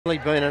Really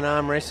been an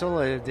arm wrestle.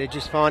 They're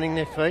just finding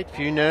their feet.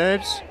 Few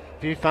nerves,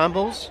 few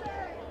fumbles.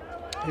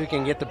 Who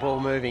can get the ball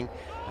moving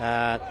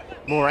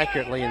more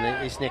accurately in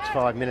this next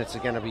 5 minutes are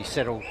going to be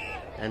settled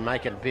and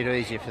make it a bit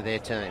easier for their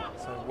team.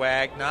 So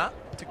Wagner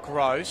to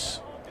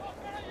Gross.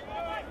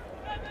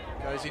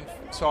 Goes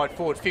inside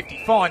forward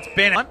 50, finds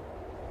Bennett.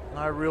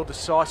 No real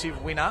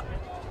decisive winner.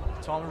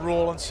 Tom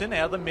Rawlinson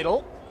out of the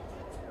middle.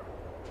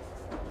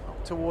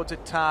 Up towards a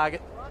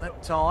target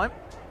that time.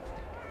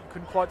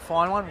 Couldn't quite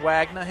find one.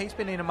 Wagner, he's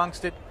been in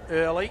amongst it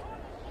early.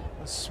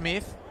 And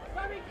Smith.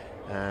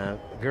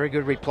 Very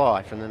good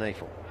reply from the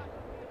NEAFL.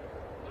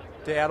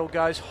 Dowdle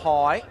goes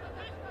high.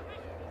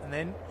 And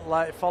then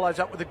follows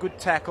up with a good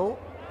tackle.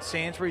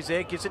 Sainsbury's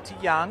there, gives it to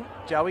Young.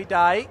 Joey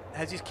Day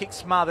has his kick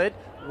smothered.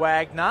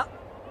 Wagner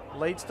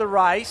leads the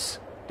race.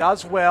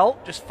 Does well.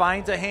 Just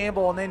feigns a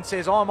handball and then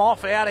says, I'm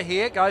off, out of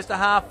here. Goes to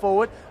half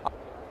forward.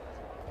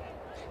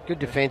 Good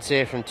defence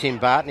there from Tim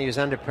Barton. He was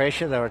under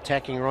pressure. They were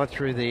attacking right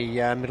through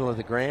the middle of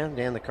the ground,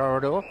 down the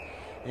corridor.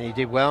 And he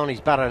did well, and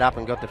he's butted up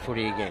and got the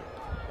footy again.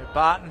 So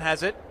Barton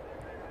has it.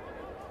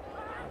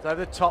 It's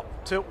over the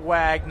top to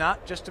Wagner.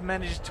 Just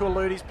manages to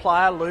elude his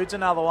player. Eludes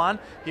another one.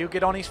 He'll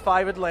get on his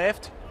favoured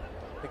left.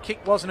 The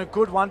kick wasn't a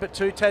good one, but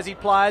two Tassie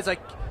players are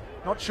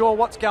not sure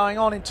what's going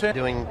on in terms.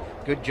 Doing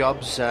good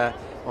jobs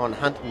on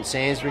Hunt and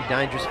Sainsbury,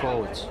 dangerous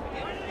forwards.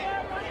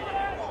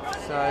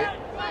 So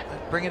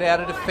bring it out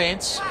of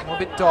defence. A little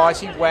bit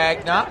dicey.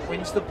 Wagner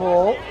wins the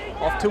ball.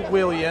 Off to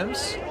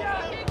Williams.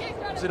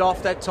 Gives it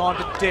off that time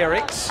to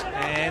Derricks.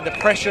 And the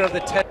pressure of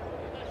the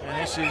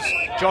and this is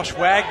Josh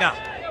Wagner.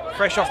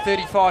 Fresh off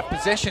 35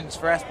 possessions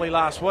for Aspley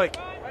last week.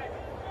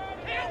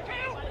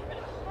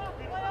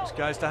 Just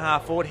goes to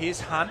half forward.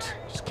 Here's Hunt.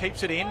 Just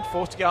keeps it in.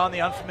 Forced to go on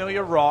the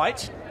unfamiliar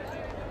right.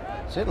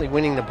 Certainly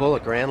winning the ball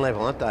at ground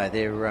level, aren't they?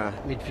 Their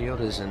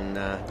midfielders and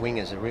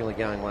wingers are really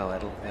going well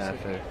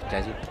for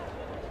Tassie.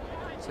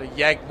 So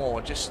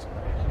Yagmore just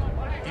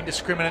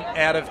indiscriminate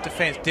out of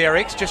defence.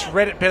 Derricks just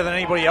read it better than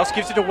anybody else.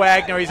 Gives it to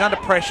Wagner. He's under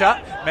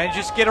pressure.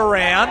 Manages to get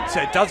around.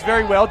 So it does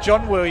very well.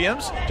 John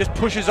Williams just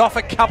pushes off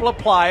a couple of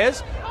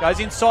players.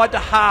 Goes inside to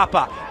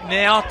Harper.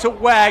 Now to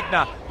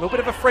Wagner. A little bit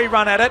of a free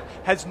run at it.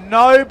 Has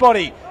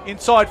nobody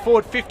inside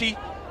forward 50.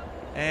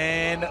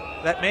 And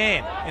that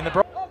man in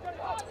the...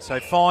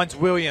 So finds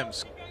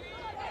Williams.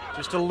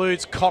 Just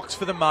eludes Cox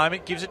for the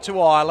moment. Gives it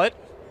to Eilert.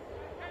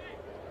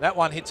 That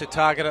one hits a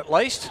target at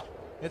least.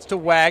 It's to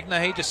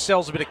Wagner. He just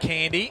sells a bit of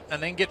candy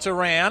and then gets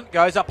around.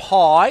 Goes up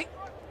high.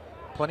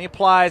 Plenty of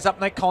players up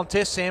in that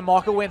contest. Sam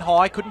Michael went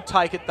high. Couldn't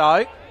take it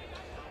though.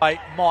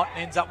 Mott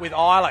ends up with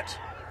Eilert.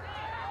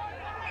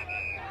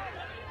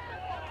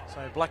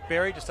 So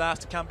Blackberry just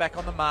asked to come back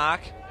on the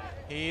mark.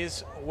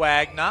 Here's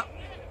Wagner.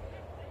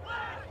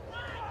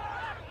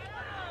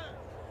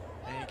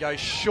 And he goes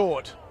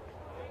short.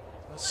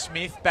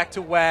 Smith back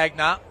to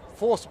Wagner.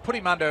 Forced to put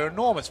him under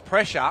enormous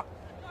pressure.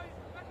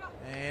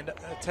 And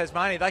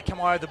Tasmania, they come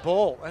away with the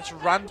ball. That's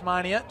run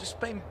Tasmania. Just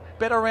been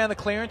better around the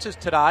clearances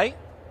today.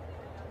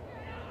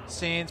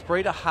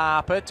 Sainsbury to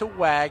Harper to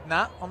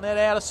Wagner on that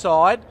outer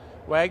side.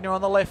 Wagner on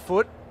the left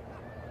foot.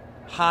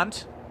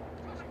 Hunt.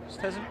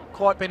 Just hasn't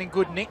quite been in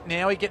good nick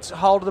now. He gets a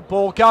hold of the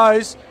ball.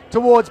 Goes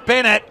towards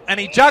Bennett and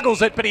he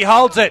juggles it, but he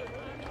holds it.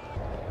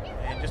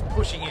 And just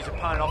pushing his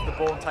opponent off the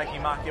ball and taking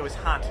him mark. There was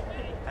Hunt.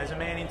 Has a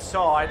man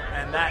inside,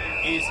 and that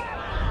is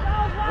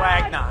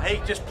Wagner.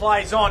 He just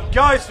plays on,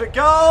 goes for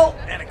goal,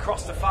 and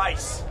across the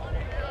face.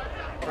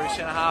 Through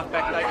centre half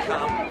back they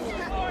come.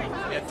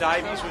 Now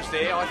Davies was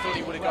there. I thought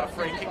he would have got a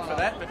free kick for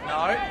that, but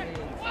no.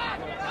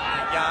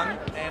 Young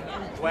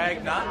and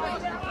Wagner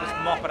just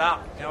mop it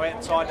up. Now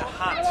outside to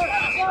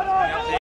Hunt.